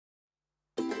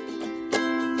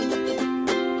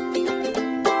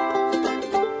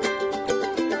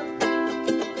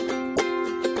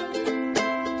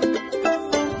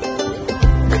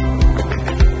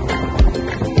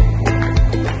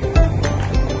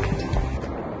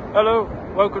Hello,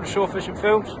 welcome to Shore Fishing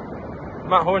Films.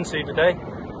 I'm at Holderness today.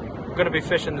 I'm going to be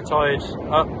fishing the tide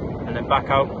up and then back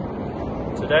out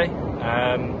today,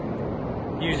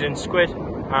 using squid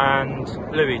and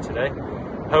bluey today,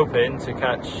 hoping to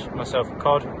catch myself a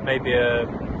cod, maybe a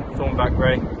thornback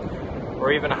ray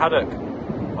or even a haddock.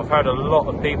 I've heard a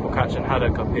lot of people catching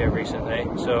haddock up here recently,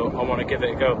 so I want to give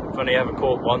it a go. I've only ever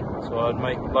caught one, so I'd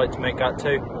like to make that 2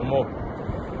 or more.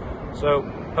 So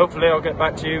hopefully I'll get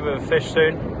back to you with a fish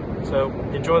soon. So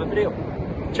enjoy the video.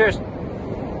 Cheers!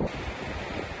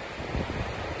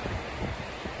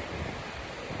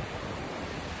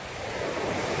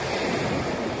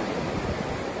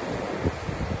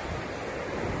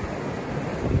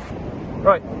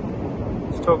 Right,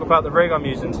 let's talk about the rig I'm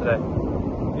using today.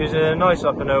 Using a nice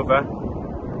up and over,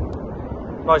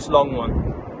 nice long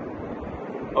one.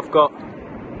 I've got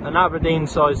an Aberdeen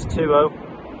size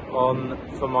 2.0 on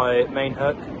for my main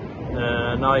hook, and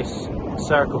a nice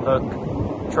circle hook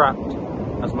trapped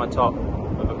as my top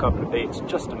with a couple of beads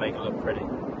just to make it look pretty.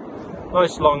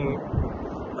 Nice long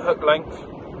hook length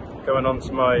going on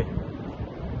to my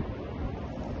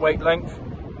weight length,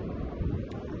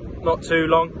 not too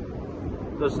long,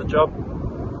 does the job.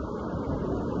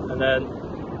 And then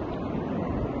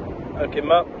hook him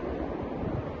up.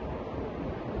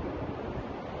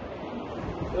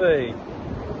 Hey,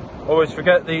 always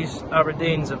forget these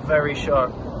Aberdeens are very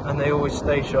sharp and they always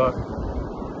stay sharp.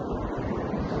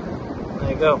 There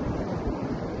you go.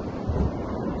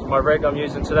 It's my rig I'm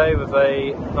using today with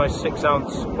a nice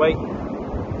 6-ounce weight.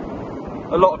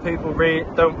 A lot of people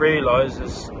don't realise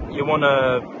is you want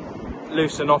to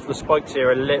loosen off the spikes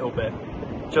here a little bit,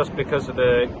 just because of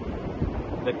the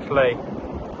clay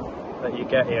that you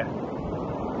get here.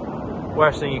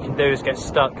 Worst thing you can do is get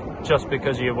stuck just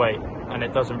because of your weight and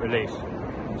it doesn't release.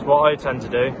 So what I tend to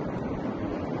do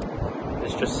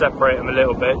is just separate them a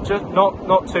little bit, just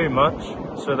not too much,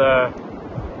 so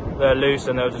they're loose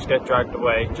and they'll just get dragged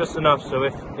away, just enough so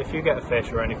if you get a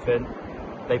fish or anything,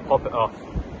 they pop it off,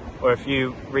 or if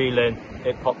you reel in,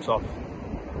 it pops off,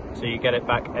 so you get it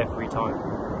back every time.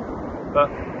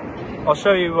 But I'll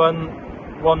show you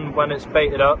one when it's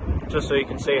baited up, just so you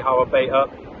can see how I bait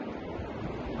up,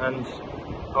 and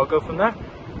I'll go from there.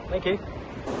 Thank you.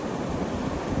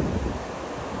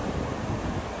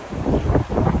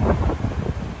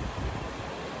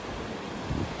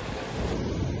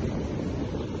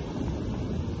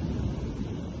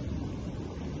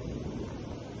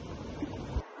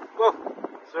 Well,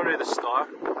 it's only the start,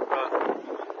 but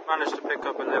managed to pick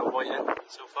up a little whiting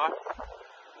so far.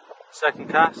 Second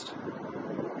cast,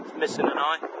 it's missing an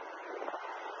eye.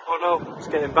 Oh no, it's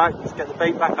getting back, let's get the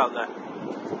bait back out there.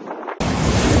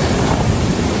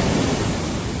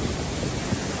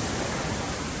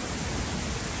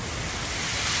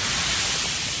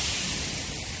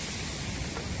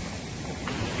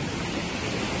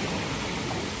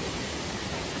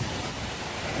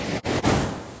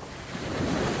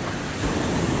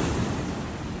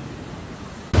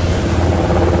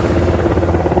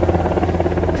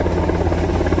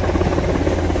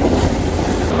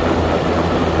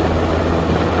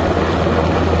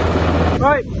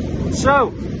 Right,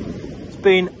 so it's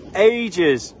been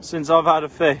ages since I've had a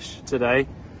fish today,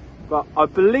 but I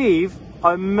believe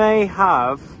I may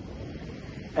have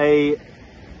a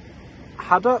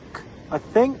haddock, I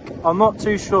think. I'm not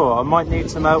too sure, I might need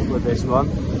some help with this one,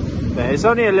 but it's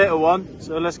only a little one,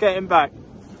 so let's get him back.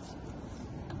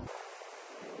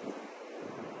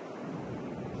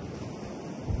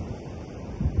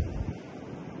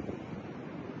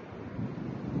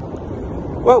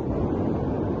 Well,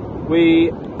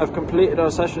 we have completed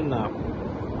our session now.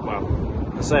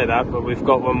 Well, I say that, but we've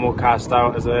got one more cast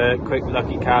out as a quick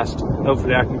lucky cast.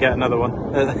 Hopefully I can get another one.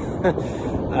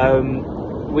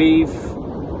 We've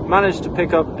managed to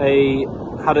pick up a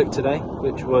haddock today,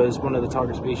 which was one of the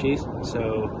target species,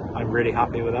 so I'm really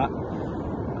happy with that.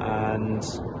 And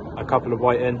a couple of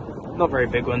whiting, not very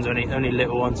big ones, only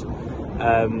little ones.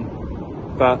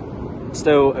 But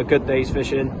still a good day's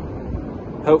fishing.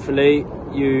 Hopefully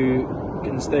you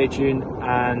can stay tuned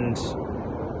and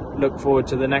look forward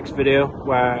to the next video,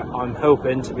 where I'm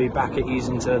hoping to be back at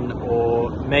Easington,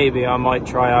 or maybe I might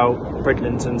try out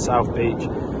Bridlington South Beach.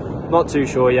 Not too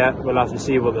sure yet, we'll have to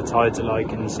see what the tides are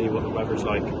like and see what the weather's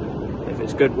like. If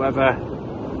it's good weather,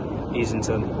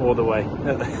 Easington all the way.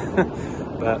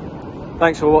 But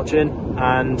thanks for watching,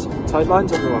 and tight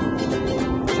lines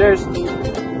everyone. Cheers.